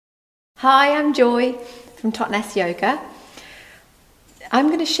Hi, I'm Joy from Totnes Yoga. I'm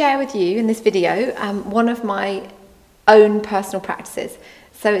going to share with you in this video one of my own personal practices.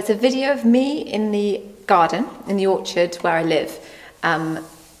 So it's a video of me in the garden, in the orchard where I live, and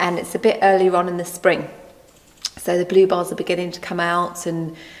it's a bit earlier on in the spring. So the bluebells are beginning to come out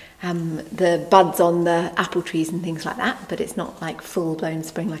and the buds on the apple trees and things like that, but it's not like full-blown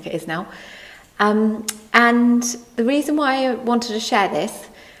spring like it is now. And the reason why I wanted to share this,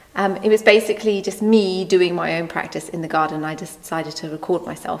 it was basically just me doing my own practice in the garden. I just decided to record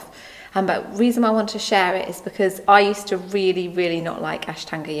myself. But the reason why I want to share it is because I used to really not like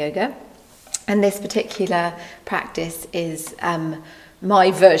Ashtanga Yoga. And this particular practice is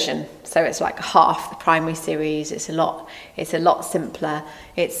my version. So it's like half the primary series. It's a lot simpler.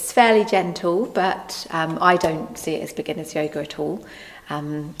 It's fairly gentle, but I don't see it as beginner's yoga at all.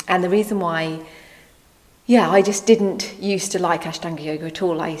 And the reason why, I just didn't used to like Ashtanga Yoga at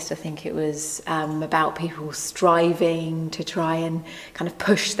all. I used to think it was about people striving to try and kind of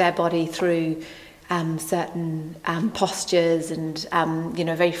push their body through certain postures and,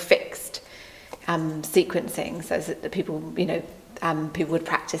 very fixed sequencing. So that people, people would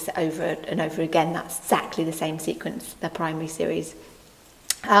practice it over and over again. That's exactly the same sequence, the primary series.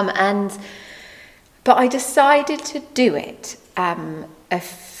 But I decided to do it a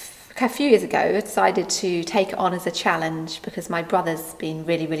few years ago. I decided to take it on as a challenge because my brother's been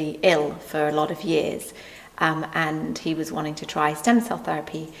really ill for a lot of years, and he was wanting to try stem cell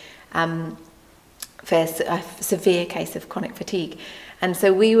therapy for a severe case of chronic fatigue. And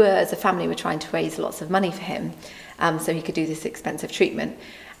so we were, as a family, were trying to raise lots of money for him so he could do this expensive treatment.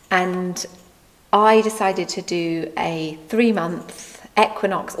 And I decided to do a 3-month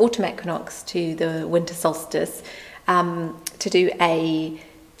equinox, autumn equinox to the winter solstice, to do a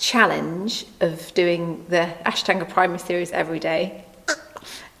challenge of doing the Ashtanga Primary Series every day.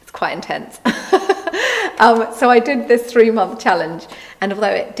 It's quite intense. So I did this 3-month challenge, and although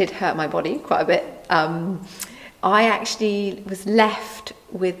it did hurt my body quite a bit, I actually was left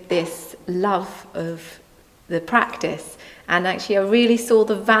with this love of the practice, and actually I really saw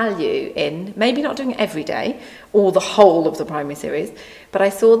the value in maybe not doing it every day or the whole of the primary series, but I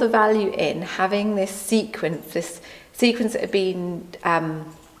saw the value in having this sequence that had been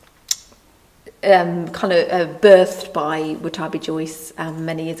birthed by Watabi Joyce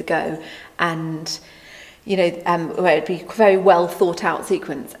many years ago, and where it'd be a very well thought out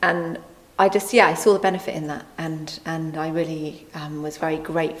sequence. And I just I saw the benefit in that, and I really was very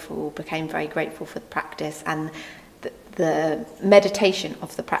grateful, became very grateful for the practice and the meditation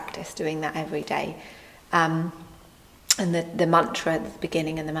of the practice, doing that every day, and the mantra at the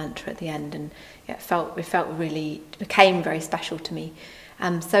beginning and the mantra at the end, and it became very special to me.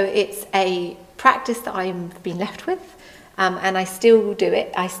 So it's a practice that I've been left with, and I still do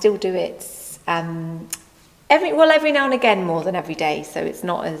it. I still do it every now and again, more than every day. So it's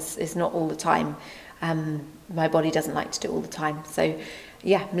not all the time. My body doesn't like to do it all the time. So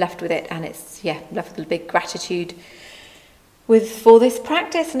I'm left with it, and it's left with a big gratitude for this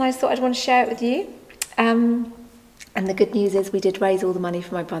practice. And I just thought I'd want to share it with you. And the good news is we did raise all the money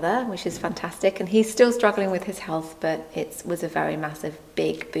for my brother, which is fantastic. And he's still struggling with his health, but it was a very massive,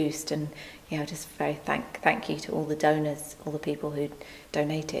 big boost. And just very thank you to all the donors, all the people who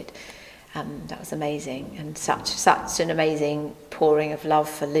donated. That was amazing, and such an amazing pouring of love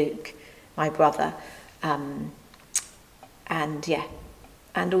for Luke, my brother. And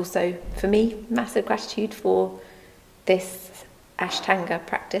also for me, massive gratitude for this Ashtanga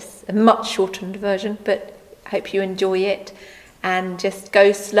practice, a much shortened version, but hope you enjoy it, and just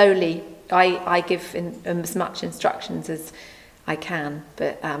go slowly. I give as much instructions as I can,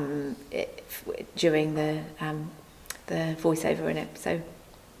 but during the voiceover in it. So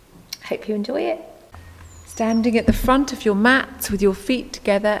hope you enjoy it. Standing at the front of your mat with your feet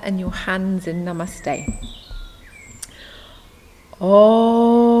together and your hands in Namaste.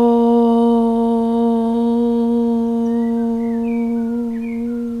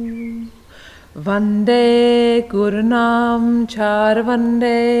 Vande Gurnam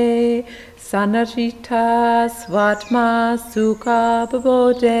Charvande Sanarita Svatma Sukha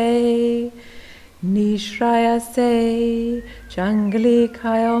Babode Nishrayase Jangli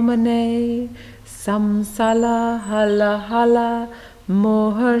Kayomane Samsala Hala Hala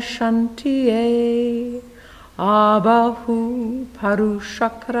Mohashantiye Abahu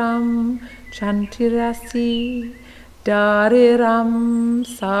Parushakram Chantirasi Dariram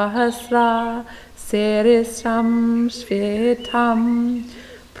Sahasra Serisram Svetam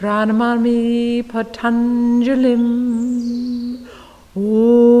Pranamami Patanjalim Om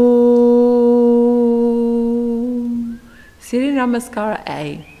Surya Namaskara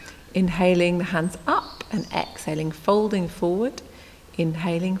A. Inhaling the hands up and exhaling, folding forward.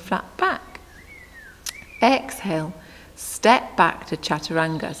 Inhaling, flat back. Exhale, step back to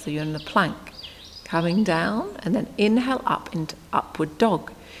chaturanga, so you're in the plank. Coming down and then inhale up into upward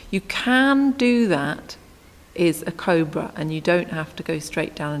dog. You can do that is a cobra and you don't have to go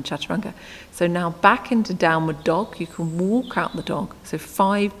straight down in chaturanga. So now back into downward dog. You can walk out the dog. So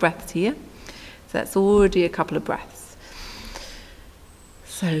 5 breaths here. So that's already a couple of breaths.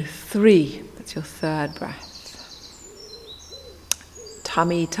 So 3, that's your 3rd breath.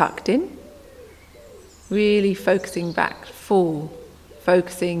 Tummy tucked in. Really focusing back, 4.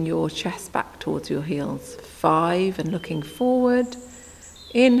 Focusing your chest back towards your heels. 5, and looking forward.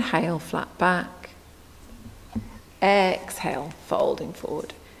 Inhale, flat back. Exhale, folding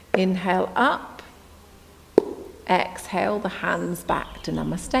forward. Inhale up. Exhale, the hands back to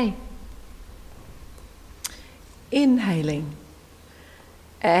namaste. Inhaling.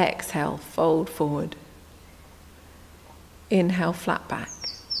 Exhale, fold forward. Inhale, flat back.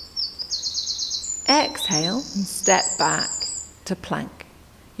 Exhale, and step back to plank.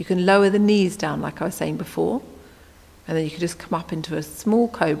 You can lower the knees down like I was saying before, and then you can just come up into a small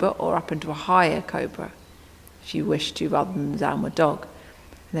cobra or up into a higher cobra if you wish to, rather than the downward dog.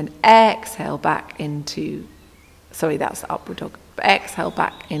 And then exhale back into, sorry, that's the upward dog. But exhale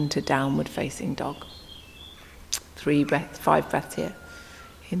back into downward facing dog. 3 breaths, 5 breaths here.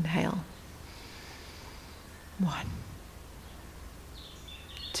 Inhale. 1,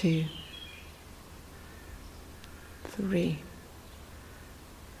 2, 3,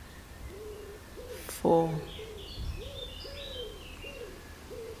 4,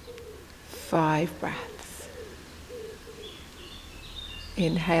 5 breaths.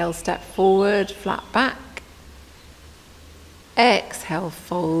 Inhale, step forward, flat back. Exhale,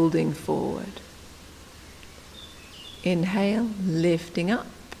 folding forward. Inhale, lifting up,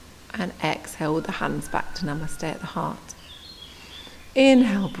 and exhale with the hands back to namaste at the heart.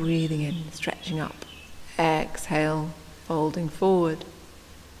 Inhale, breathing in, stretching up. Exhale, folding forward.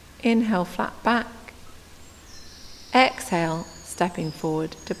 Inhale, flat back. Exhale, stepping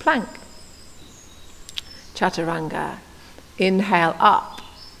forward to plank. Chaturanga. Inhale up,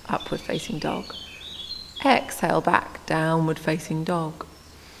 upward facing dog. Exhale back, downward facing dog.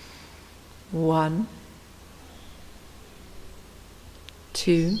 1,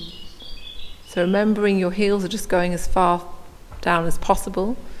 2. So remembering your heels are just going as far down as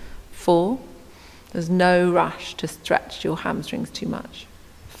possible. 4. There's no rush to stretch your hamstrings too much.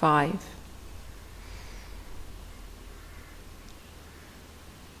 5.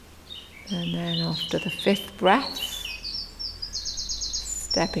 And then after the 5th breath,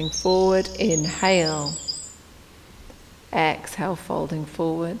 stepping forward, inhale. Exhale, folding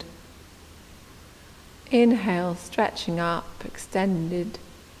forward. Inhale, stretching up, extended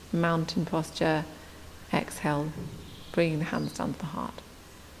mountain posture. Exhale, bringing the hands down to the heart.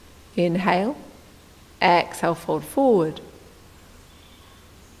 Inhale. Exhale, fold forward.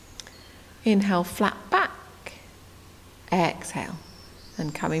 Inhale, flat back. Exhale,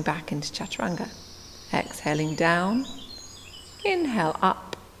 and coming back into chaturanga. Exhaling down. Inhale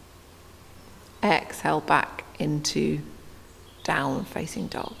up. Exhale back into downward facing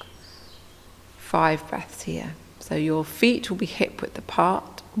dog. 5 breaths here. So your feet will be hip width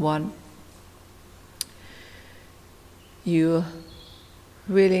apart. 1. You're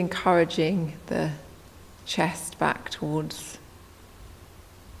really encouraging the chest back towards,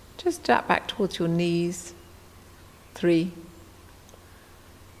 just back towards your knees. 3,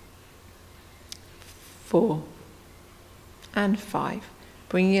 4, and 5.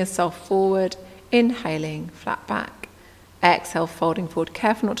 Bringing yourself forward, inhaling, flat back. Exhale, folding forward.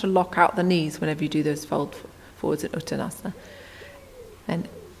 Careful not to lock out the knees whenever you do those fold forwards in Uttanasana. And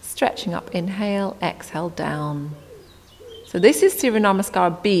stretching up, inhale, exhale, down. So this is Surya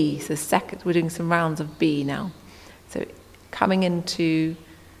Namaskar B. So second, we're doing some rounds of B now. So coming into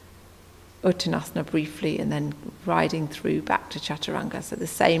Uttanasana briefly and then riding through back to Chaturanga. So the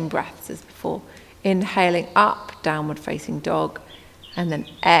same breaths as before. Inhaling up, downward facing dog, and then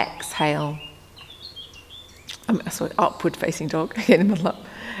exhale. Upward facing dog, in the middle up.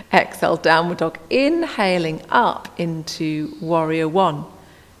 Exhale, downward dog. Inhaling up into warrior 1.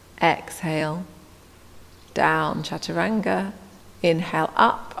 Exhale, down, chaturanga. Inhale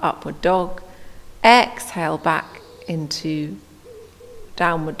up, upward dog. Exhale back into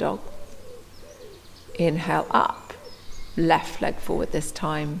downward dog. Inhale up, left leg forward this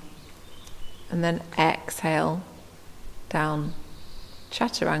time. And then exhale, down,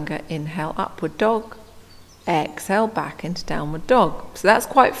 chaturanga. Inhale, upward dog. Exhale back into downward dog. So that's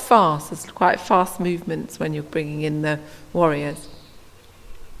quite fast. It's quite fast movements when you're bringing in the warriors.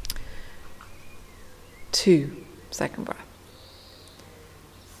 2, second breath.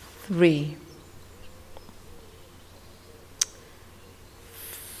 3,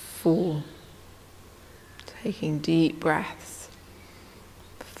 4, taking deep breaths.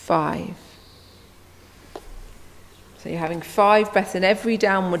 5. So you're having 5 breaths in every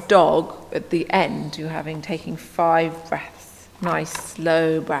downward dog. At the end, you're taking 5 breaths. Nice,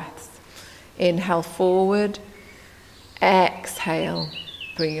 slow breaths. Inhale forward. Exhale.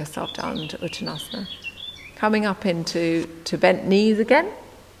 Bring yourself down to Uttanasana. Coming up into bent knees again.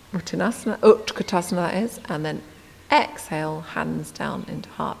 Uttanasana, Utkatasana that is. And then exhale, hands down into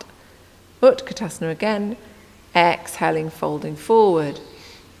heart. Utkatasana again. Exhaling, folding forward.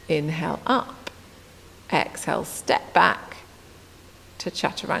 Inhale up. Exhale, step back to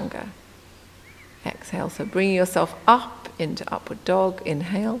Chaturanga. Exhale, so bring yourself up into upward dog.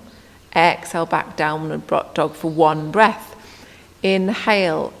 Inhale. Exhale, back downward dog for 1 breath.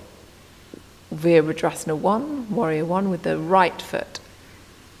 Inhale, Virabhadrasana 1, Warrior 1 with the right foot.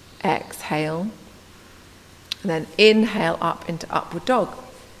 Exhale. And then inhale up into upward dog.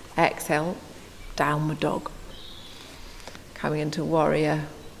 Exhale, downward dog. Coming into Warrior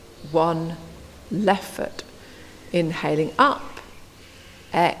 1, left foot. Inhaling up.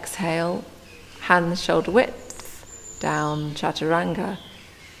 Exhale, hands shoulder width, down Chaturanga.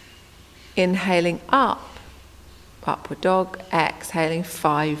 Inhaling up, upward dog. Exhaling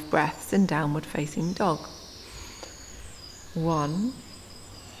 5 breaths in downward facing dog. 1.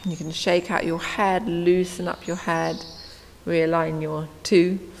 You can shake out your head, loosen up your head, realign your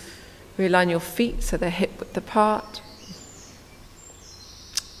 2. Realign your feet so they're hip width apart.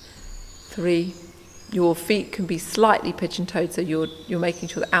 3. Your feet can be slightly pigeon-toed, so you're making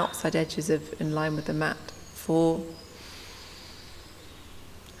sure the outside edges are in line with the mat. 4.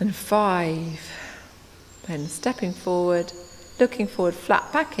 And 5. Then stepping forward, looking forward,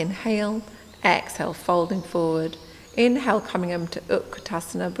 flat back, inhale. Exhale, folding forward. Inhale, coming into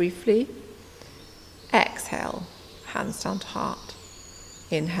Utkatasana briefly. Exhale, hands down to heart.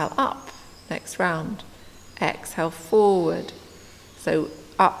 Inhale up, next round. Exhale, forward. So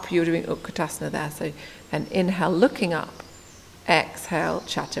up, you're doing Utkatasana there. So then inhale, looking up. Exhale,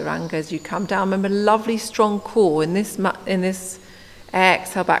 Chaturanga as you come down. Remember, lovely strong core in this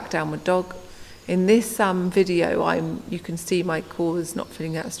exhale, back downward dog. In this video, you can see my core is not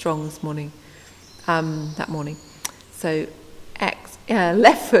feeling that strong this morning. That morning. So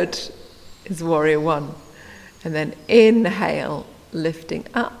left foot is Warrior 1, and then inhale, lifting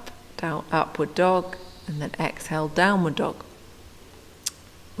up, down, upward dog, and then exhale, downward dog.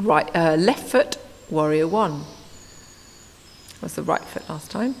 Right, left foot, Warrior 1. That was the right foot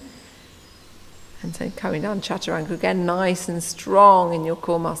last time. And so coming down Chaturanga again, nice and strong in your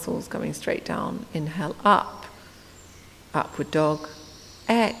core muscles, coming straight down. Inhale up, upward dog.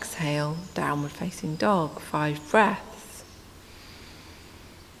 Exhale, downward facing dog. 5 breaths.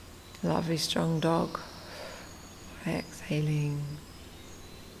 Lovely strong dog. Exhaling.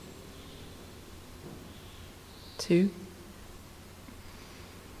 2.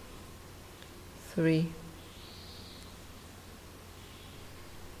 3.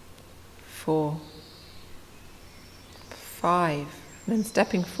 4. 5. And then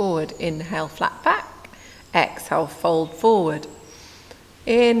stepping forward, inhale, flat back. Exhale, fold forward.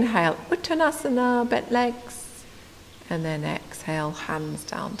 Inhale, Uttanasana, bent legs. And then exhale, hands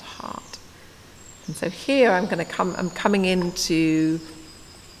down to heart. And so here I'm coming into,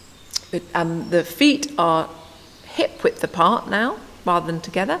 the feet are hip width apart now, rather than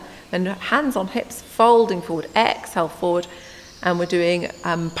together. Then hands on hips, folding forward, exhale forward. And we're doing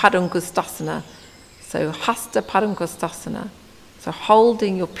Padangusthasana. So Hasta Padangusthasana. So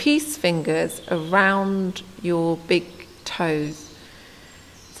holding your peace fingers around your big toes.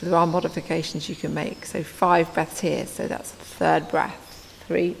 So there are modifications you can make. So 5 breaths here. So that's the 3rd breath.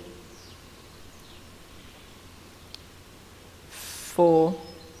 3. 4.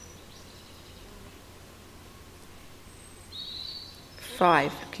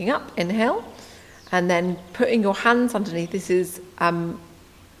 5. Looking up, inhale. And then putting your hands underneath. This is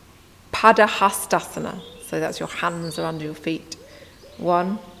Padahastasana. So that's your hands are under your feet.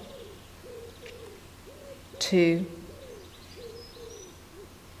 1, 2,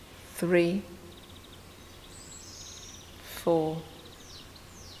 3, 4,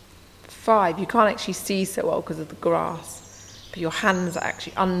 5. You can't actually see so well because of the grass, but your hands are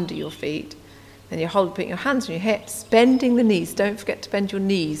actually under your feet. Then you're putting your hands on your hips, bending the knees. Don't forget to bend your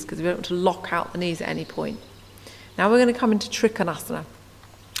knees because we don't want to lock out the knees at any point. Now we're going to come into Trikonasana.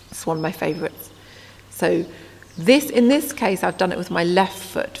 It's one of my favourites. So in this case, I've done it with my left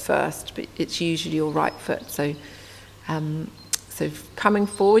foot first, but it's usually your right foot. So So coming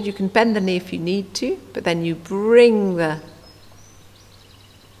forward, you can bend the knee if you need to, but then you bring the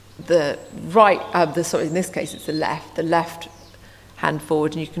right, in this case it's the left hand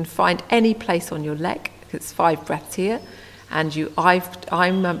forward, and you can find any place on your leg. It's 5 breaths here, and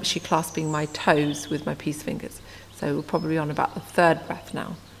I'm actually clasping my toes with my peace fingers. So we're probably on about the 3rd breath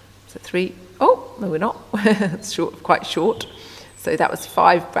now. So 3, oh, no we're not, it's quite short. So that was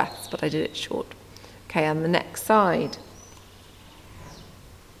 5 breaths, but I did it short. Okay, and the next side.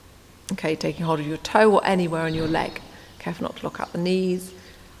 Okay, taking hold of your toe or anywhere on your leg. Careful not to lock out the knees.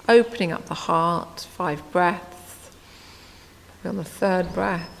 Opening up the heart, 5 breaths. We're on the 3rd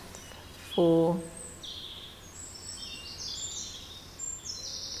breath, 4.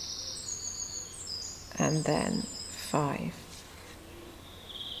 And then 5.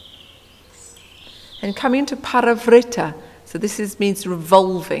 And coming into Parivrtta, so this means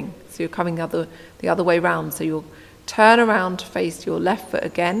revolving. So you're coming the other way around. So you'll turn around to face your left foot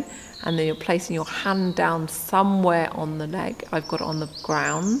again, and then you're placing your hand down somewhere on the leg. I've got it on the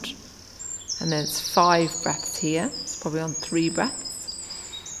ground. And then it's 5 breaths here. It's probably on 3 breaths.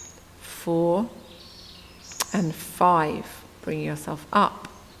 4 and 5. Bringing yourself up.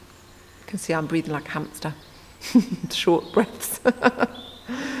 You can see I'm breathing like a hamster. Short breaths.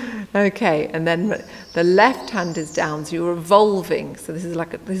 Okay, and then the left hand is down, so you're revolving. So this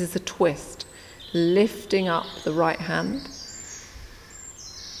is a twist. Lifting up the right hand.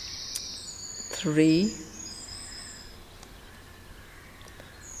 3,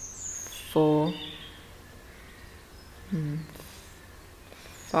 4,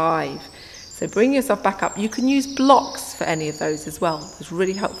 5. So bring yourself back up. You can use blocks for any of those as well. It's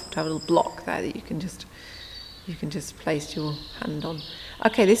really helpful to have a little block there that you can just place your hand on.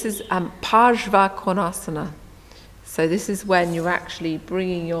 Okay, this is Parshva Konasana. So this is when you're actually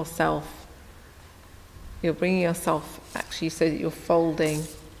bringing yourself actually so that you're folding,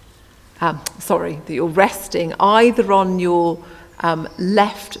 that you're resting either on your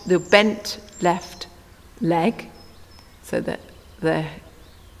the bent left leg, so that the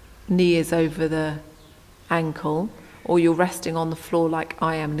knee is over the ankle, or you're resting on the floor like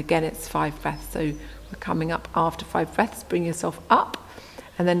I am. And again, it's 5 breaths. So we're coming up after 5 breaths. Bring yourself up,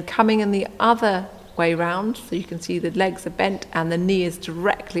 and then coming in the other way round, so you can see the legs are bent and the knee is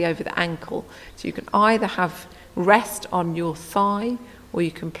directly over the ankle. So you can either have rest on your thigh, or you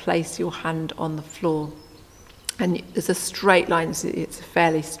can place your hand on the floor. And there's a straight line, it's a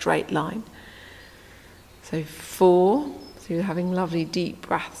fairly straight line. So 4, so you're having lovely deep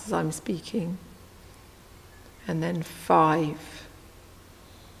breaths as I'm speaking. And then 5.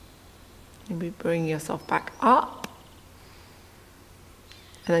 You'll be bringing yourself back up.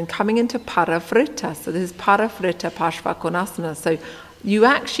 And then coming into Parivrtta. So this is Parivrtta Parshva Konasana. So you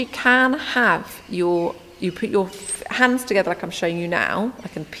actually can have you put your hands together like I'm showing you now,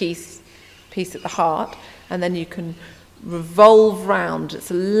 like in peace at the heart, and then you can revolve round. It's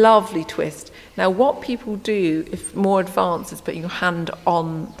a lovely twist. Now what people do, if more advanced, is putting your hand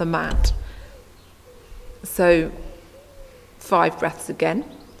on the mat. So 5 breaths again.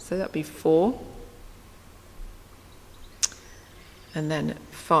 So that'd be 4. And then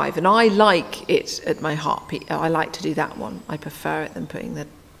 5. And I like it at my heartbeat. I like to do that one. I prefer it than putting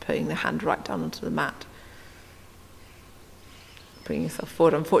the hand right down onto the mat. Bring yourself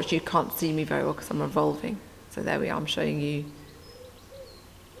forward. Unfortunately, you can't see me very well because I'm revolving. So there we are. I'm showing you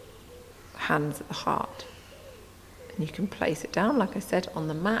hands at the heart. And you can place it down, like I said, on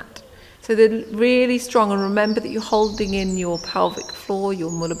the mat. So they're really strong. And remember that you're holding in your pelvic floor,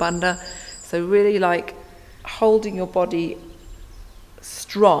 your mula bandha. So really like holding your body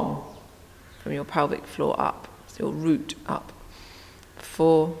strong from your pelvic floor up, so your root up.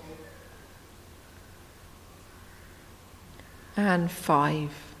 4 and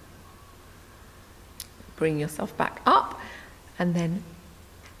 5. Bring yourself back up, and then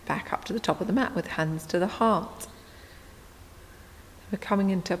back up to the top of the mat with hands to the heart. We're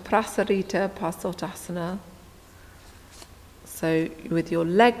coming into Prasarita Pasottasana. So with your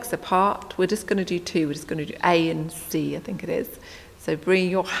legs apart, we're just going to do 2. We're just going to do A and C, I think it is. So bring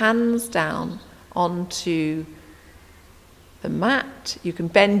your hands down onto the mat. You can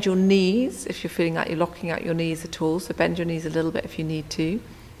bend your knees if you're feeling like you're locking out your knees at all. So bend your knees a little bit if you need to,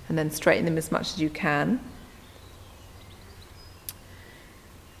 and then straighten them as much as you can.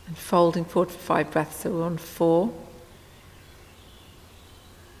 And folding forward for 5 breaths. So we're on 4.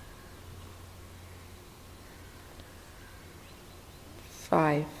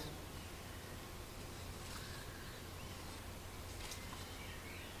 5.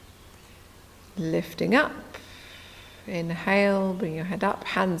 Lifting up. Inhale, bring your head up,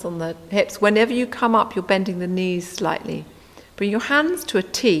 hands on the hips. Whenever you come up, you're bending the knees slightly. Bring your hands to a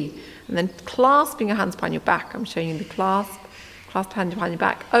T, and then clasping your hands behind your back. I'm showing you the clasp hand behind your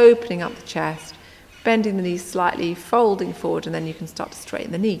back, opening up the chest, bending the knees slightly, folding forward, and then you can start to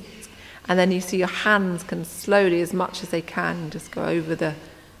straighten the knees. And then you see your hands can slowly, as much as they can, just go over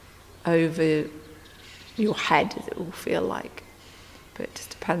your head, as it will feel like. But it just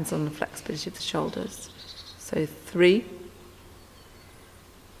depends on the flexibility of the shoulders. So 3,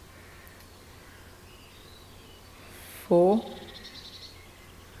 4,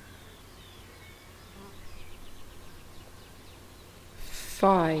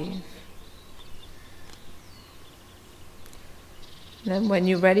 5. And then when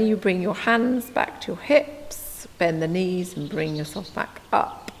you're ready, you bring your hands back to your hips, bend the knees and bring yourself back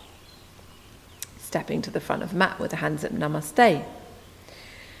up. Stepping to the front of the mat with the hands at Namaste.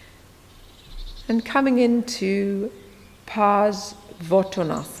 And coming into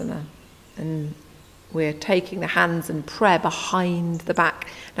Parsvottanasana. And we're taking the hands and prayer behind the back.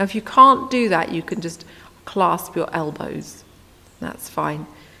 Now if you can't do that, you can just clasp your elbows. That's fine.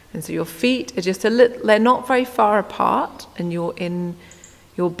 And so your feet are just a little, they're not very far apart, and your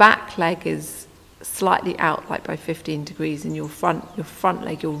back leg is slightly out, like by 15 degrees, and your front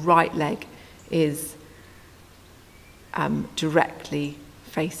leg, your right leg, is directly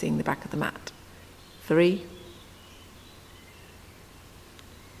facing the back of the mat. 3,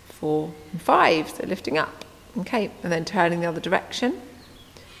 4, and 5. So lifting up. Okay, and then turning the other direction.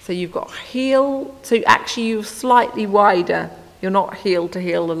 So you've got heel, so actually you're slightly wider. You're not heel to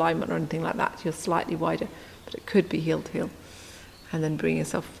heel alignment or anything like that. You're slightly wider, but it could be heel to heel. And then bring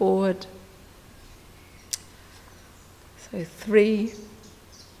yourself forward. So 3,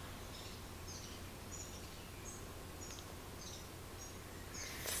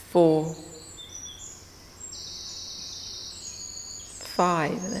 4,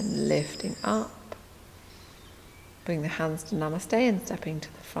 5, and then lifting up. Bring the hands to Namaste and stepping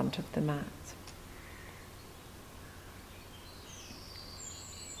to the front of the mat.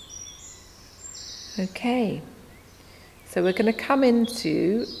 Okay, so we're going to come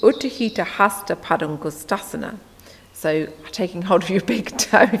into Utthita Hasta Padangustasana. So taking hold of your big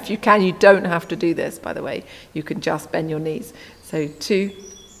toe, if you can. You don't have to do this, by the way. You can just bend your knees. So 2,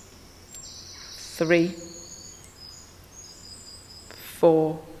 3,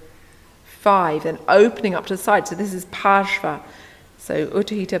 4, 5, then opening up to the side. So this is Parshva. So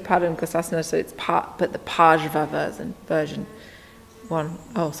Utthita Padangustasana, so it's but the Parshva version. We're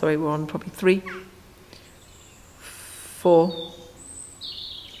on probably 3, 4,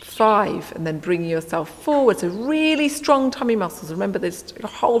 5, and then bringing yourself forward. So really strong tummy muscles. Remember this, you're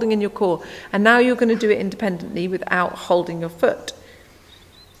holding in your core. And now you're going to do it independently without holding your foot.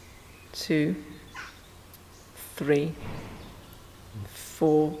 2, 3,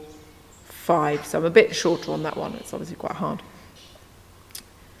 4, 5. So I'm a bit shorter on that one. It's obviously quite hard.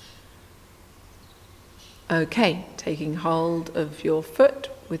 Okay, taking hold of your foot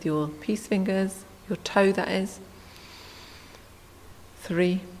with your peace fingers, your toe that is.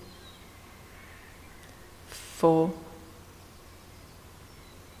 3, 4,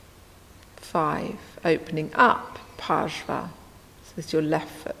 5. Opening up, Parshva. So this is your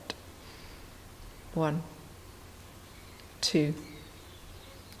left foot. 1, 2,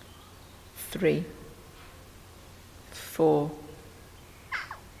 3, 4,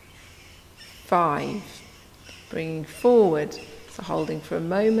 5. Bringing forward, so holding for a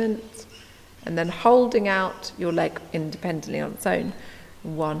moment, and then holding out your leg independently on its own.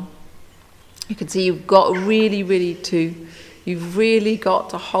 1. You can see you've got really 2. You've really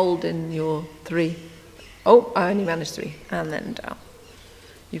got to hold in your 3. Oh, I only managed 3. And then down.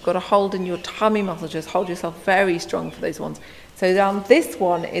 You've got to hold in your tummy muscle. Just hold yourself very strong for those ones. So down this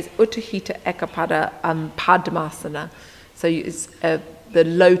one is Utthita Ekapada Padmasana. So it's the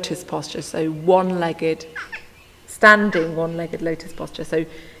lotus posture. So one-legged, standing one-legged lotus posture. So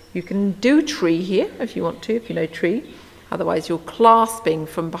you can do tree here if you want to, if you know tree. Otherwise you're clasping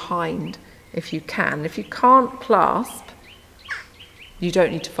from behind if you can. If you can't clasp, you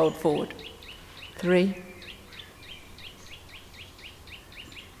don't need to fold forward. 3,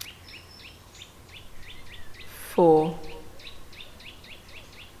 4,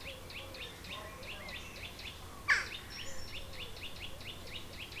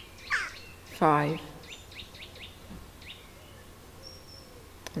 5.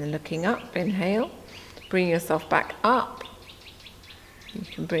 And then looking up, inhale, bring yourself back up. You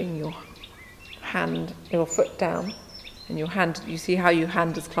can bring your foot down, and your hand, you see how your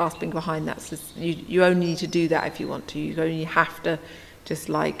hand is clasping behind that. So you only need to do that if you want to. You only have to just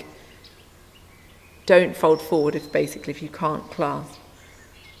like, don't fold forward if you can't clasp.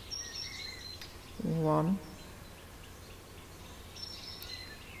 1,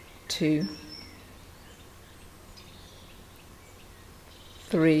 2,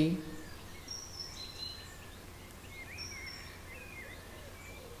 3,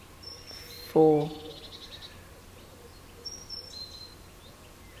 4,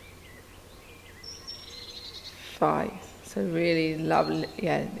 5. So really lovely,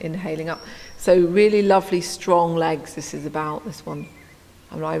 yeah, inhaling up. So really lovely, strong legs. This is about this one.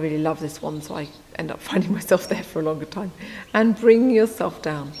 I mean, I really love this one, so I end up finding myself there for a longer time. And bring yourself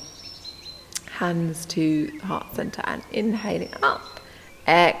down. Hands to heart center and inhaling up.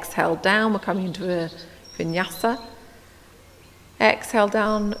 Exhale down. We're coming into a vinyasa. Exhale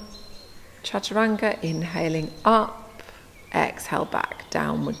down. Chaturanga. Inhaling up. Exhale back.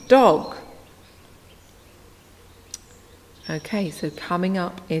 Downward dog. Okay, so coming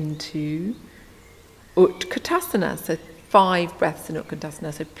up into Utkatasana, so 5 breaths in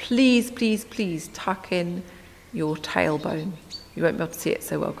Utkatasana. So please, please, please tuck in your tailbone. You won't be able to see it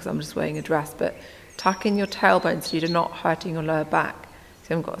so well because I'm just wearing a dress, but tuck in your tailbone so you're not hurting your lower back.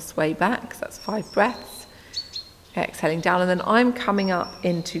 So you haven't got to sway back, so that's 5 breaths. Exhaling down, and then I'm coming up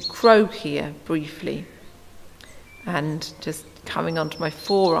into crow here briefly. And just coming onto my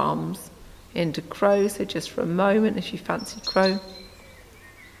forearms into crow, so just for a moment if you fancy crow.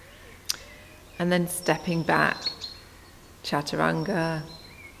 And then stepping back, chaturanga,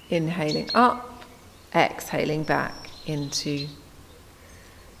 inhaling up, exhaling back into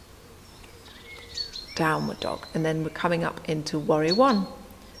downward dog. And then we're coming up into warrior 1.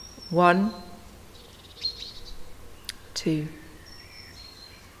 1, 2,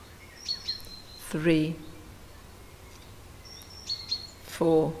 3,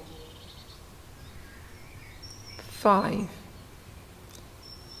 4, 5.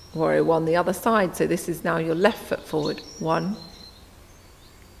 Warrior 1 the other side, so this is now your left foot forward. 1,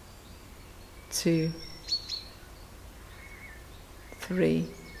 2, 3,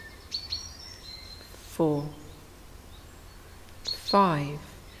 4, 5.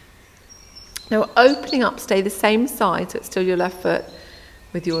 Now opening up, stay the same side, so it's still your left foot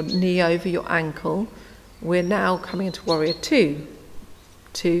with your knee over your ankle. We're now coming into warrior 2.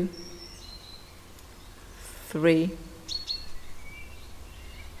 2, 3,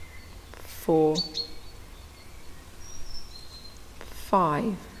 4,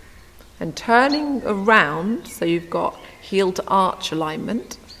 5. And turning around, so you've got heel to arch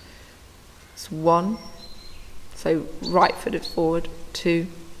alignment. It's 1, so right foot is forward. 2,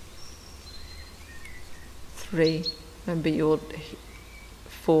 3, remember your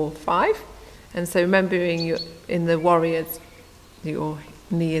 4, 5. And so remembering you in the warriors, your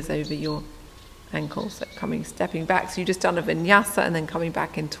knee is over your ankles, so stepping back. So you've just done a vinyasa and then coming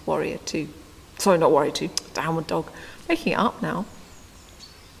back into warrior 2. Sorry, not warrior 2, downward dog. Making it up now.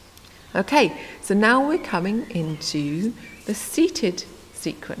 Okay, so now we're coming into the seated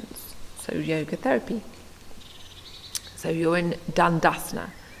sequence, so yoga therapy. So you're in Dandasana,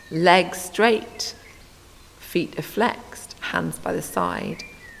 legs straight, feet are flexed, hands by the side.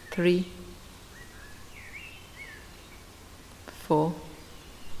 3, 4,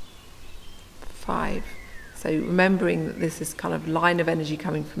 5. So remembering that this is kind of line of energy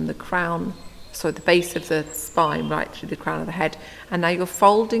coming from the crown, so the base of the spine right through the crown of the head. And now you're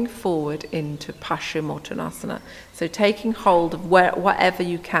folding forward into Paschimottanasana. So taking hold of whatever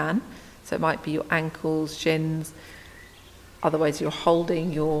you can. So it might be your ankles, shins. Otherwise you're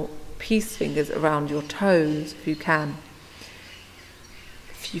holding your peace fingers around your toes if you can.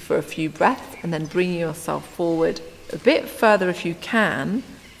 For a few breaths, and then bringing yourself forward a bit further if you can.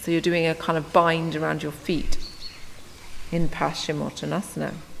 So you're doing a kind of bind around your feet in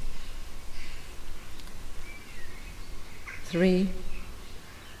Paschimottanasana. 3,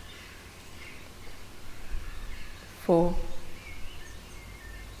 4,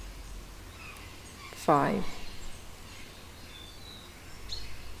 5,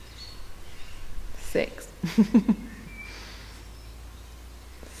 6,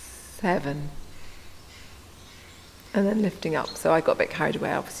 7, and then lifting up. So I got a bit carried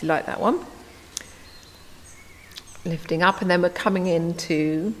away, I obviously like that one. Lifting up, and then we're coming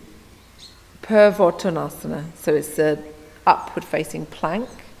into Purvottanasana. So it's a upward facing plank.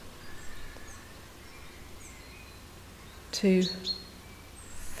 2,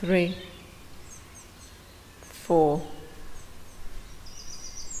 3, 4,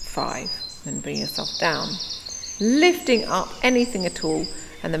 5. And bring yourself down. Lifting up anything at all,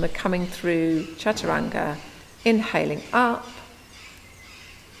 and then we're coming through Chaturanga, inhaling up,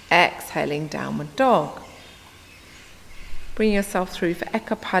 exhaling downward dog. Bring yourself through for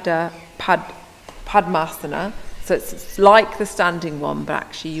Ekapada Padmasana. So it's like the standing one, but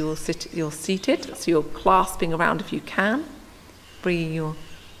actually you're seated, so you're clasping around if you can, bringing your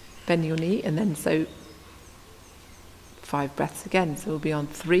bending your knee, and then so 5 breaths again. So we'll be on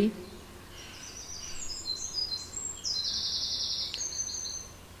 3,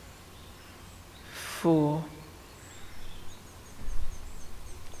 4,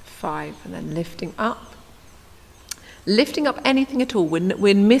 5, and then lifting up. Lifting up anything at all.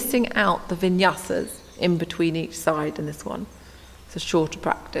 We're missing out the vinyasas in between each side in this one. It's a shorter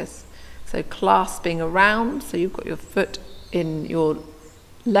practice. So clasping around, so you've got your foot in your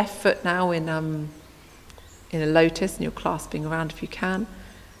left foot now in a lotus, and you're clasping around if you can.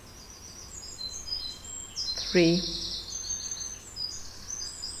 3,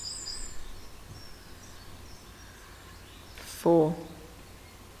 4,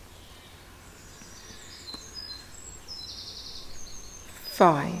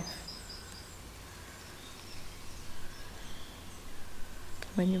 5.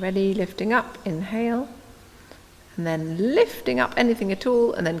 When you're ready, lifting up, inhale, and then lifting up anything at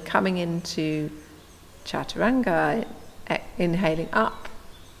all, and then coming into chaturanga, inhaling up,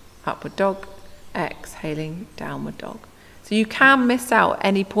 upward dog, exhaling, downward dog. So you can miss out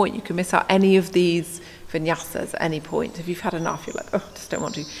any point, you can miss out any of these vinyasas at any point. If you've had enough, you're like, oh, I just don't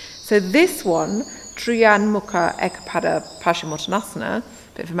want to. So this one, Triyanmukha Ekapada Paschimottanasana,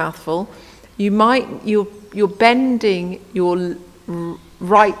 bit of a mouthful, you're bending your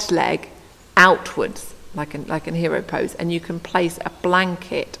right leg outwards, like in hero pose, and you can place a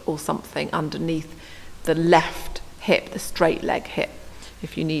blanket or something underneath the left hip, the straight leg hip,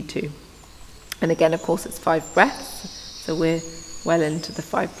 if you need to. And again, of course, it's 5 breaths, so we're well into the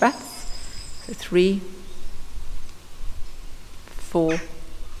 5 breaths. So 3, 4,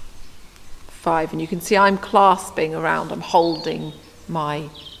 5, and you can see I'm clasping around, I'm holding my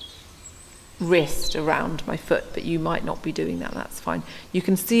wrist around my foot, but you might not be doing that, that's fine. You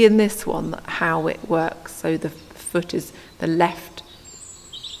can see in this one how it works. So the foot is, the left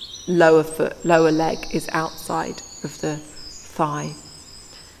lower leg is outside of the thigh,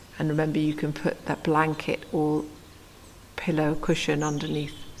 and remember you can put that blanket or pillow cushion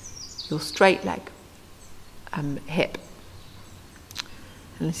underneath your straight leg hip.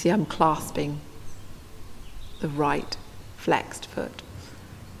 And you see I'm clasping the right flexed foot.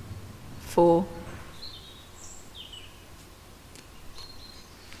 4,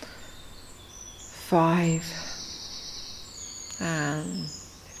 5, and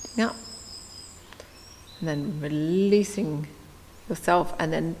lifting up, and then releasing yourself,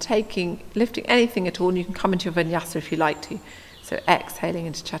 and then lifting anything at all, and you can come into your vinyasa if you like to. So exhaling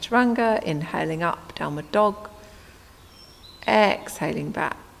into chaturanga, inhaling up, downward dog, exhaling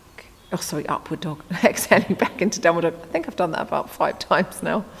back, upward dog, exhaling back into downward dog. I think I've done that about 5 times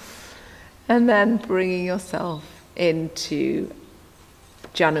now. And then bringing yourself into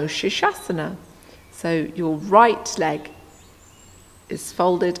Janu Shirshasana. So your right leg is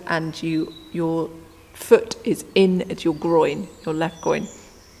folded and your foot is in at your groin, your left groin.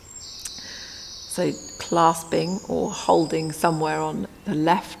 So clasping or holding somewhere on the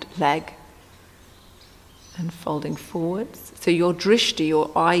left leg and folding forwards. So your drishti, your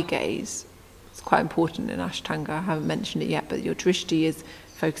eye gaze, it's quite important in Ashtanga. I haven't mentioned it yet, but your drishti is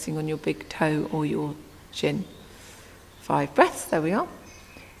focusing on your big toe or your shin. 5 breaths, there we are.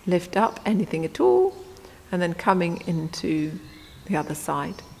 Lift up anything at all, and then coming into the other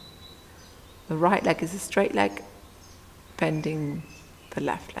side. The right leg is a straight leg, bending the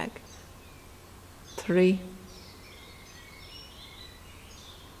left leg. 3,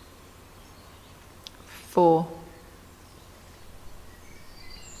 4,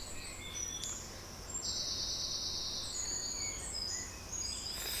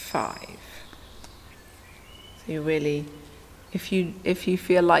 5. So you really, if you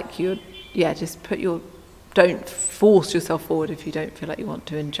feel like just don't force yourself forward if you don't feel like you want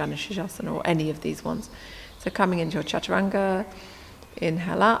to in Janu Shirshasana or any of these ones. So coming into your chaturanga,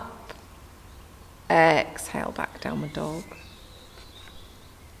 inhale up, exhale back, downward dog.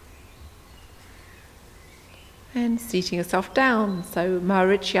 And seating yourself down, so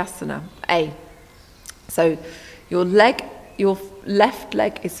Marichyasana, A. So your left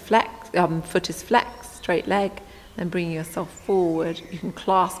leg is flexed, foot is flexed, straight leg, then bringing yourself forward. You can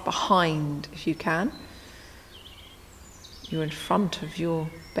clasp behind if you can. You're in front of your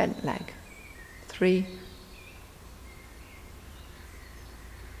bent leg. 3,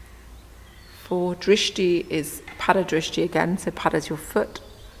 4, drishti is pada drishti again, so pada is your foot.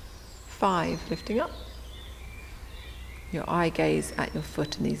 5, lifting up. Your eye gaze at your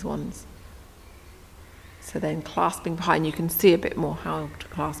foot in these ones. So then clasping behind, you can see a bit more how to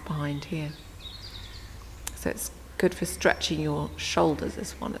clasp behind here. So it's good for stretching your shoulders,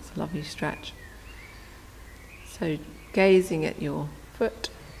 this one, it's a lovely stretch. So gazing at your foot,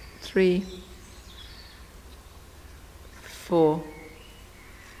 3, 4,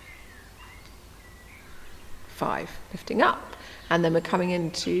 5. Lifting up. And then we're coming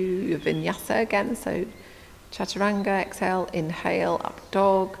into your vinyasa again. So chaturanga, exhale, inhale, up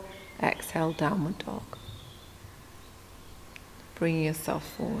dog, exhale, downward dog. Bringing yourself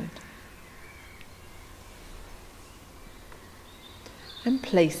forward. And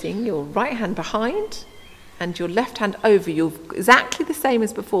placing your right hand behind and your left hand over you, exactly the same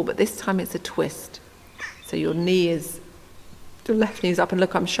as before, but this time it's a twist. So your left knee is up, and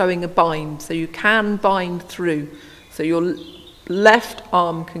look, I'm showing a bind, so you can bind through. So your left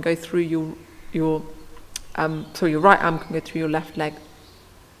arm can go through your right arm can go through your left leg.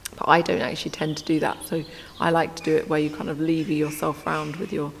 But I don't actually tend to do that, so I like to do it where you kind of lever yourself round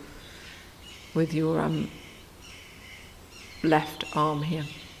with your left arm here.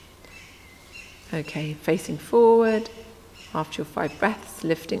 Okay, facing forward after your 5 breaths,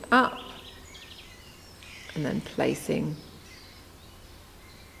 lifting up and then placing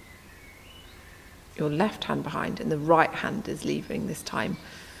your left hand behind, and the right hand is leaving this time,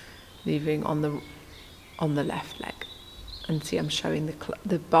 leaving on the left leg. And see, I'm showing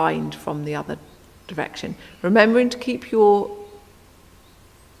the bind from the other direction. Remembering to keep your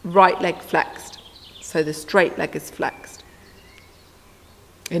right leg flexed, so the straight leg is flexed.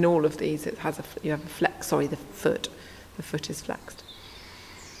 In all of these, you have a flex. Sorry, the foot is flexed.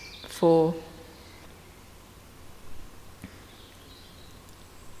 4,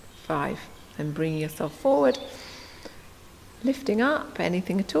 5, and bringing yourself forward, lifting up,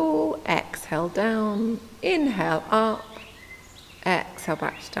 anything at all. Exhale down, inhale up, exhale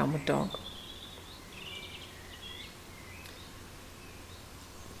back to downward dog.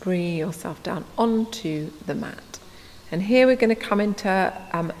 Bringing yourself down onto the mat. And here we're going to come into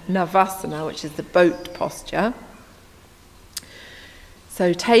Navasana, which is the boat posture.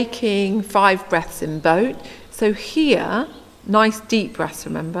 So taking 5 breaths in boat. So here, nice deep breaths,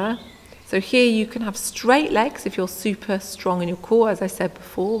 remember. So here you can have straight legs if you're super strong in your core. As I said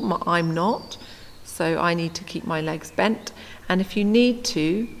before, I'm not. So I need to keep my legs bent. And if you need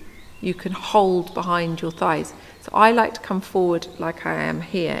to, you can hold behind your thighs. So I like to come forward like I am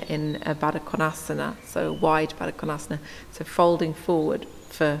here in a Baddha Konasana, so a wide Baddha Konasana. So folding forward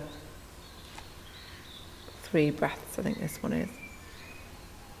for 3 breaths, I think this one is.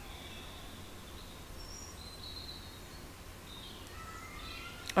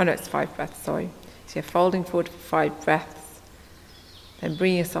 Oh no, it's 5 breaths, sorry. So you're folding forward for 5 breaths. Then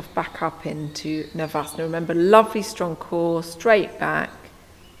bring yourself back up into Navasana. Remember, lovely strong core, straight back.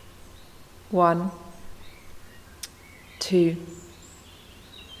 1, 2,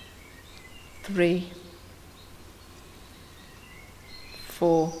 3,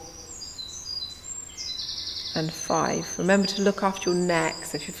 4, and 5. Remember to look after your neck.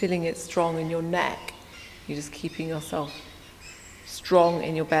 So if you're feeling it strong in your neck, you're just keeping yourself strong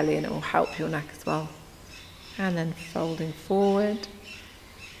in your belly, and it will help your neck as well. And then folding forward.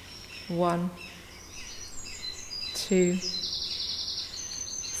 1, 2,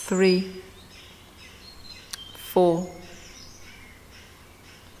 3, 4,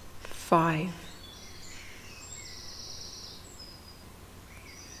 5.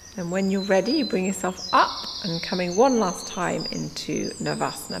 And when you're ready, you bring yourself up and coming one last time into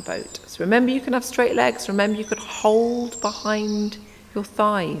Navasana boat. So remember, you can have straight legs. Remember, you could hold behind your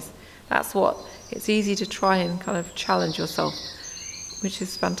thighs. That's what, it's easy to try and kind of challenge yourself, which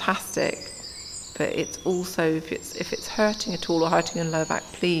is fantastic. But it's also, if it's hurting at all or hurting in the lower back,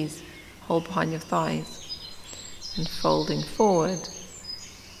 please hold behind your thighs. And folding forward.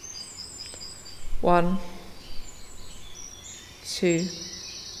 1, 2,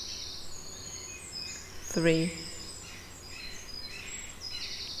 3,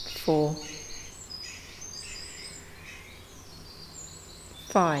 4,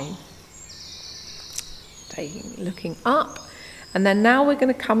 5. Looking up, and then now we're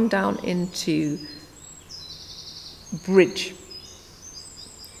going to come down into bridge.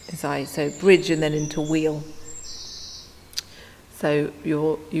 So bridge and then into wheel. So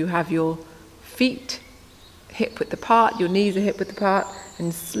you have your feet hip width apart, your knees are hip width apart,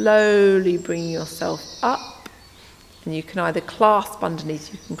 and slowly bringing yourself up. And you can either clasp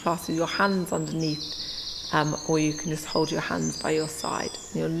underneath, you can clasp with your hands underneath, or you can just hold your hands by your side.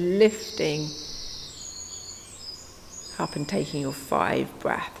 And you're lifting up and taking your 5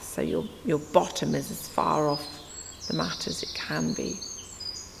 breaths. So your bottom is as far off the mat as it can be.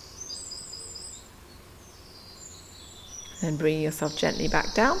 Then bringing yourself gently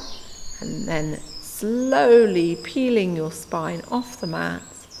back down, and then slowly peeling your spine off the mat,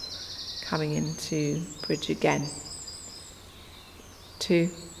 coming into bridge again. 2,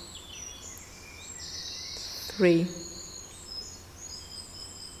 3,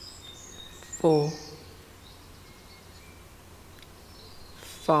 4,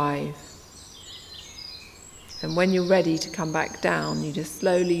 5. And when you're ready to come back down, you just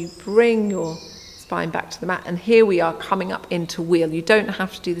slowly bring your spine back to the mat. And here we are coming up into wheel. You don't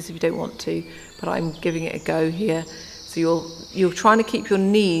have to do this if you don't want to, but I'm giving it a go here. So you're trying to keep your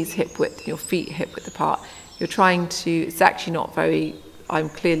knees hip width, your feet hip width apart. You're trying to, it's actually not very, I'm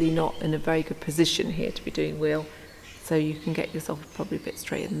clearly not in a very good position here to be doing wheel. So you can get yourself probably a bit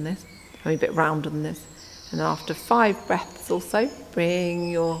straighter than this, I mean a bit rounder than this. And after 5 breaths or so, bring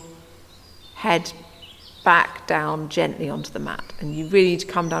your head back down gently onto the mat. And you really need to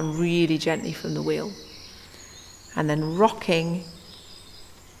come down really gently from the wheel. And then rocking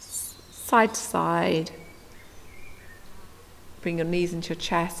side to side. Bring your knees into your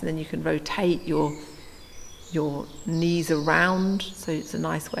chest, and then you can rotate your knees around. So it's a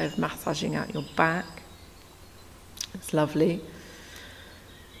nice way of massaging out your back. It's lovely.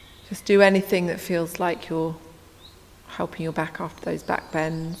 Just do anything that feels like you're helping your back after those back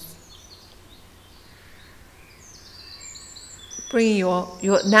bends. Bringing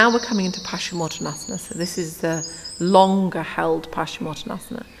now we're coming into Paschimottanasana. So this is the longer held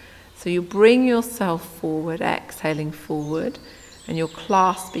Paschimottanasana. So you bring yourself forward, exhaling forward, and you're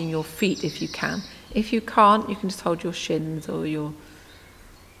clasping your feet if you can. If you can't, you can just hold your shins or your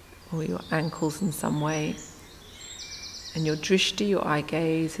ankles in some way. And your drishti, your eye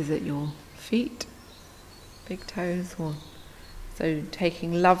gaze, is at your feet, big toes. So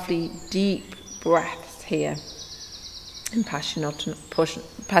taking lovely deep breaths here in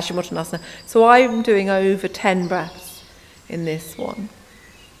Paschimottanasana. So I'm doing over 10 breaths in this one.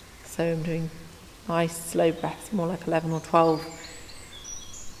 So I'm doing nice slow breaths, more like 11 or 12.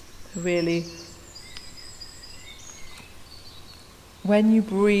 Really, when you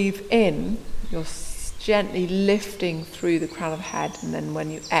breathe in, you're gently lifting through the crown of the head, and then when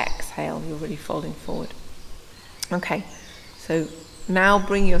you exhale, you're really folding forward. Okay, so now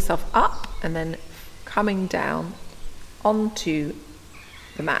bring yourself up and then coming down onto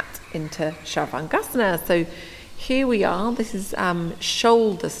the mat into Shavangasana. So here we are, this is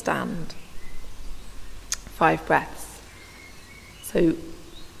shoulder stand, 5 breaths. So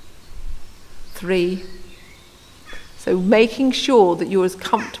 3. So making sure that you're as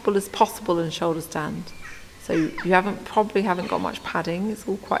comfortable as possible in shoulder stand. So you probably haven't got much padding, it's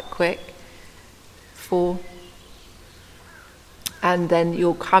all quite quick. 4. And then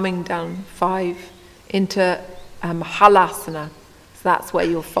you're coming down 5 into Halasana. So that's where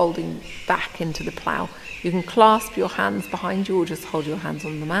you're folding back into the plough. You can clasp your hands behind you or just hold your hands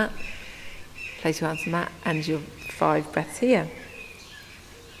on the mat. Place your hands on the mat and your 5 breaths here.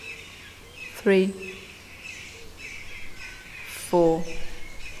 3, 4,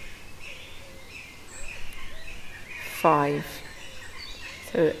 5.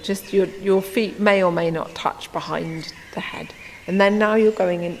 So just your feet may or may not touch behind the head. And then now you're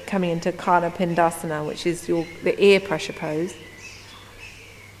coming into Karna Pindasana, which is the ear pressure pose.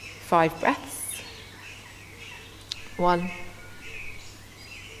 5 breaths. 1,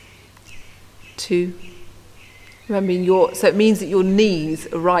 2. Remembering so it means that your knees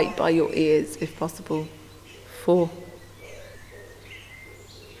are right by your ears, if possible. 4,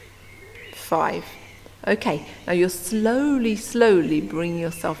 5. Okay, now you're slowly bringing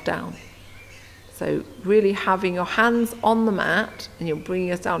yourself down. So really having your hands on the mat, and you're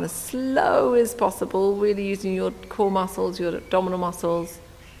bringing us down as slow as possible, really using your core muscles, your abdominal muscles,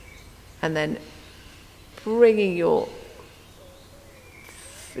 and then bringing your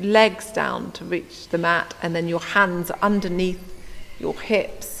legs down to reach the mat, and then your hands are underneath your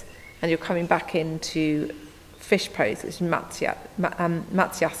hips, and you're coming back into fish pose, which is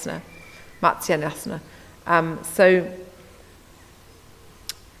Matsyasana. So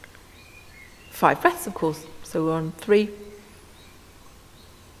 5 breaths, of course. So we're on 3,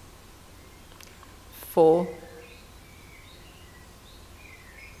 4,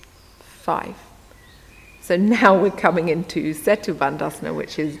 5. So now we're coming into Setu Bandhasana,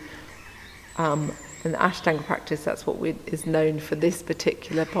 which is an Ashtanga practice. That's what is known for this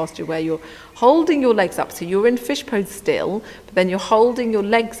particular posture, where you're holding your legs up. So you're in fish pose still, but then you're holding your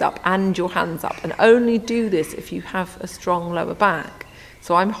legs up and your hands up. And only do this if you have a strong lower back.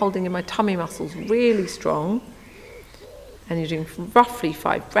 So I'm holding in my tummy muscles really strong. And you're doing roughly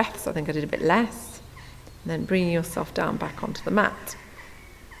 5 breaths. I think I did a bit less. And then bringing yourself down back onto the mat.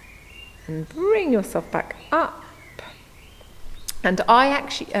 And bring yourself back up. And I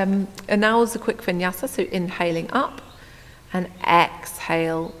actually, and now is a quick vinyasa, so inhaling up and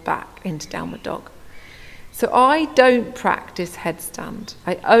exhale back into downward dog. So I don't practice headstand.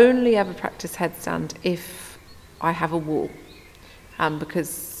 I only ever practice headstand if I have a wall,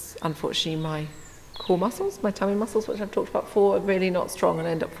 because unfortunately my core muscles, my tummy muscles, which I've talked about before, are really not strong and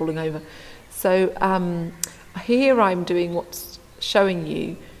end up falling over. So here I'm doing what's showing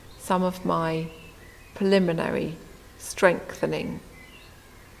you some of my preliminary strengthening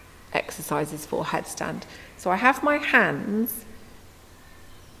exercises for headstand. So I have my hands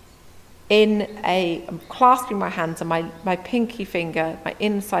I'm clasping my hands, and my pinky finger, my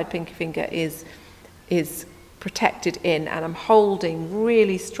inside pinky finger is protected in, and I'm holding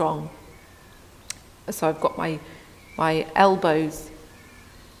really strong. So I've got my elbows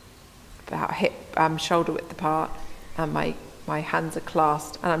about hip, shoulder width apart, and my hands are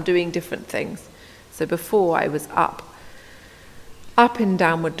clasped, and I'm doing different things. So before I was up in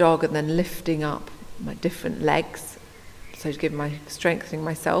downward dog, and then lifting up my different legs, so to give strengthening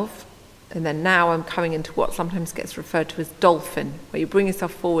myself. And then now I'm coming into what sometimes gets referred to as dolphin, where you bring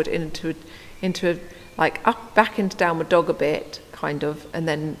yourself forward into like up back into downward dog a bit, kind of, and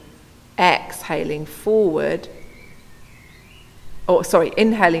then exhaling forward,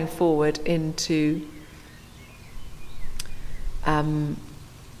 inhaling forward into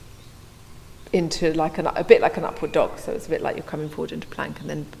like a bit like an upward dog. So it's a bit like you're coming forward into plank and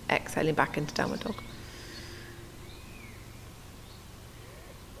then exhaling back into downward dog.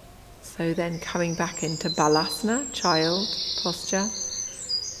 So then coming back into balasana, child posture,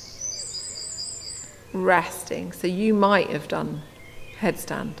 resting. So you might have done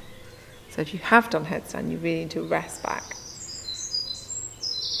headstand. So if you have done headstand, you really need to rest back.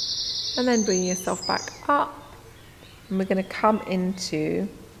 And then bring yourself back up. And we're going to come into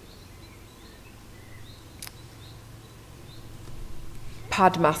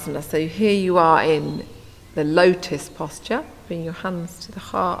Padmasana. So here you are in the lotus posture. Bring your hands to the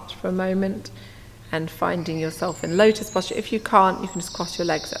heart for a moment and finding yourself in lotus posture. If you can't, you can just cross your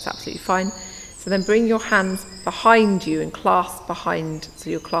legs, that's absolutely fine. So then bring your hands behind you and clasp behind, so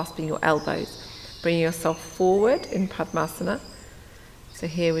you're clasping your elbows. Bring yourself forward in Padmasana. So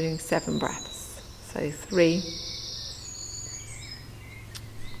here we're doing 7 breaths. So 3,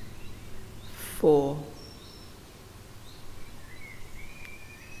 4,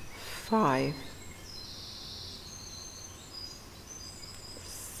 5,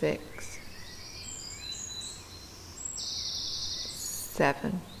 6,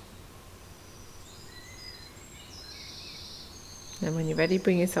 7. And when you're ready,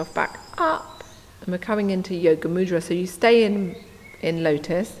 bring yourself back up. And we're coming into Yoga Mudra. So you stay in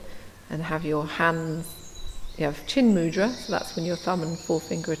lotus and have your hands, you have Chin Mudra, so that's when your thumb and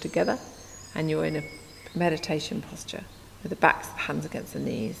forefinger are together, and you're in a meditation posture with the backs of the hands against the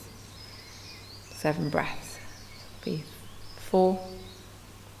knees. 7 breaths. Be 4,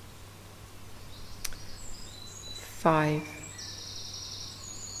 5,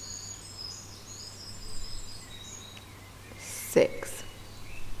 6,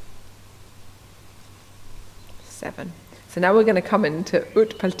 7. So now we're going to come into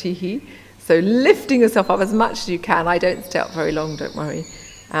Utpaltihi. So lifting yourself up as much as you can. I don't stay up very long, don't worry.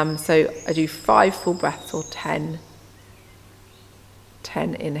 So I do 5 full breaths or 10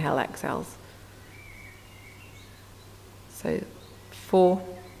 inhale exhales. So 4,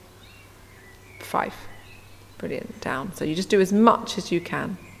 5. Brilliant. Down. So you just do as much as you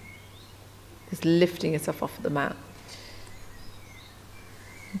can. Just lifting yourself off of the mat.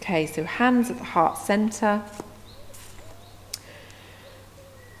 Okay, so hands at the heart center.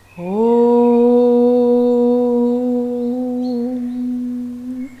 Om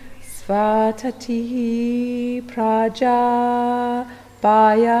Svatati Praja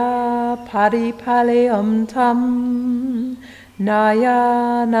Baya Paripale Tam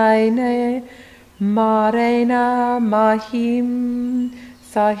Naya Naine Marena Mahim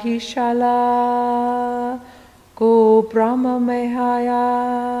Sahishala Go Brahma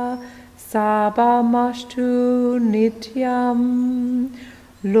Mehaya Sabamastu Nityam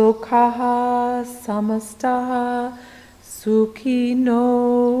Lokaha Samastaha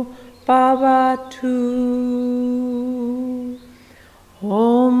Sukhino Bhavatu.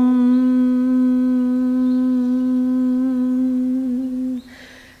 Om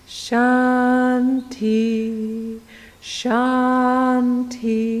Shanti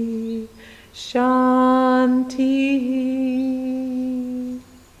Shanti Shanti.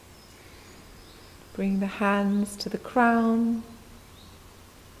 Bring the hands to the crown,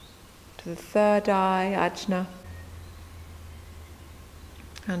 to the third eye, Ajna,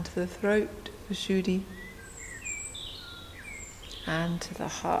 and to the throat, Vishuddhi, and to the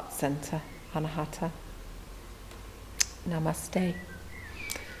heart center, Anahata. Namaste.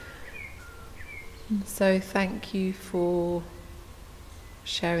 So thank you for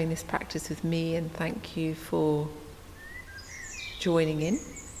sharing this practice with me, and thank you for joining in.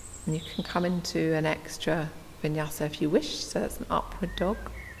 And you can come into an extra vinyasa if you wish. So that's an upward dog,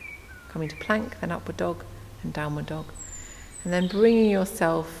 coming to plank, then upward dog, and downward dog. And then bringing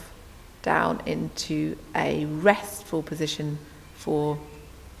yourself down into a restful position for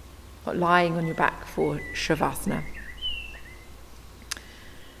lying on your back for Shavasana.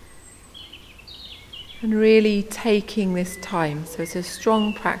 And really taking this time. So it's a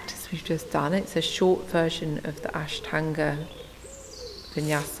strong practice we've just done. It's a short version of the Ashtanga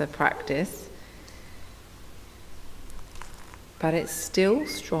Vinyasa practice. But it's still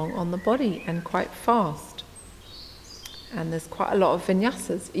strong on the body and quite fast. And there's quite a lot of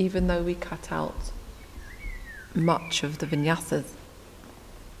vinyasas, even though we cut out much of the vinyasas.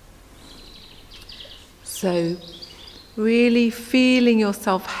 So really feeling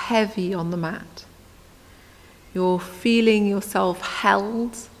yourself heavy on the mat. You're feeling yourself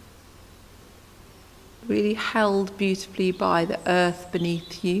held, really held beautifully by the earth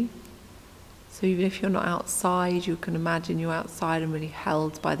beneath you. So even if you're not outside, you can imagine you're outside and really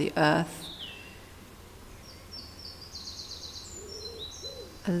held by the earth.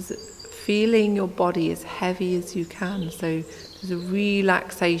 And feeling your body as heavy as you can. So there's a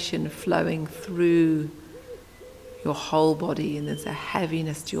relaxation flowing through your whole body, and there's a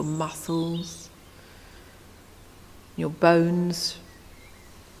heaviness to your muscles, your bones,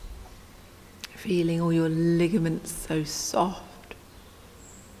 feeling all your ligaments so soft,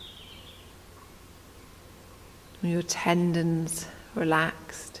 all your tendons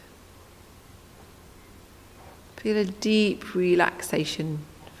relaxed. Feel a deep relaxation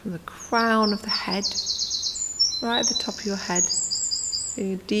from the crown of the head, right at the top of your head.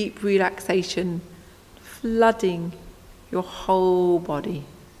 Feeling a deep relaxation flooding your whole body.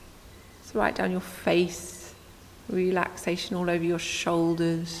 So right down your face, relaxation all over your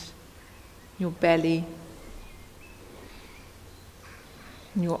shoulders, your belly,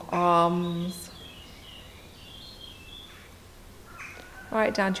 and your arms,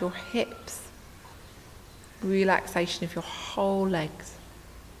 right down to your hips, relaxation of your whole legs.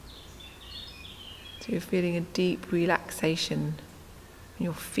 So you're feeling a deep relaxation in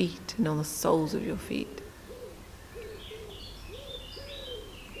your feet and on the soles of your feet.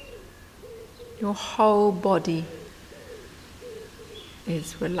 Your whole body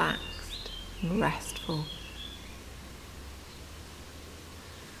is relaxed and restful.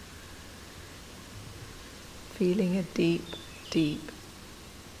 Feeling a deep, deep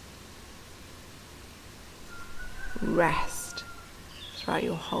rest throughout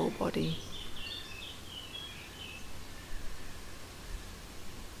your whole body.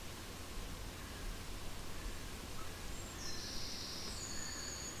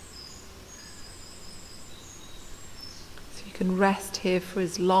 You can rest here for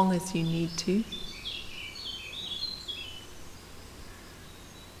as long as you need to. You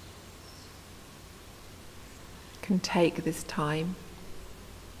can take this time.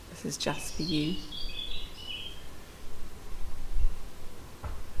 This is just for you.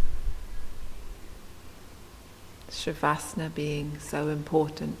 Shavasana being so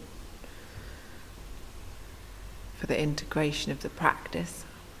important for the integration of the practice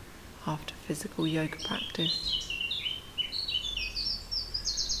after physical yoga practice.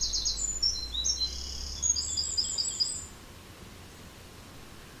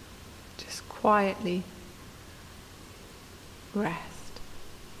 Quietly rest.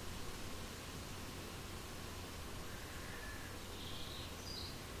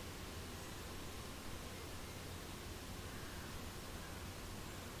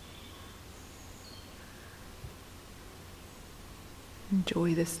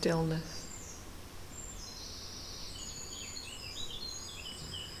 Enjoy the stillness.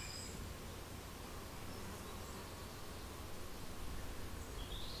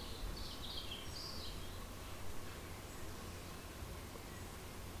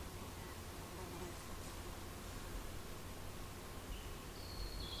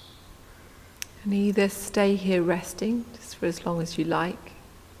 And either stay here resting just for as long as you like,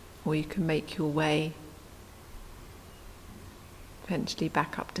 or you can make your way eventually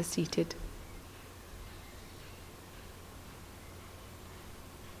back up to seated.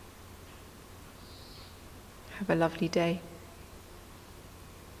 Have a lovely day.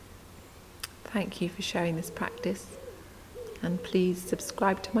 Thank you for sharing this practice, and please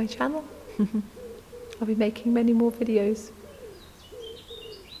subscribe to my channel. I'll be making many more videos.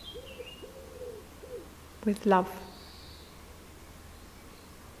 With love.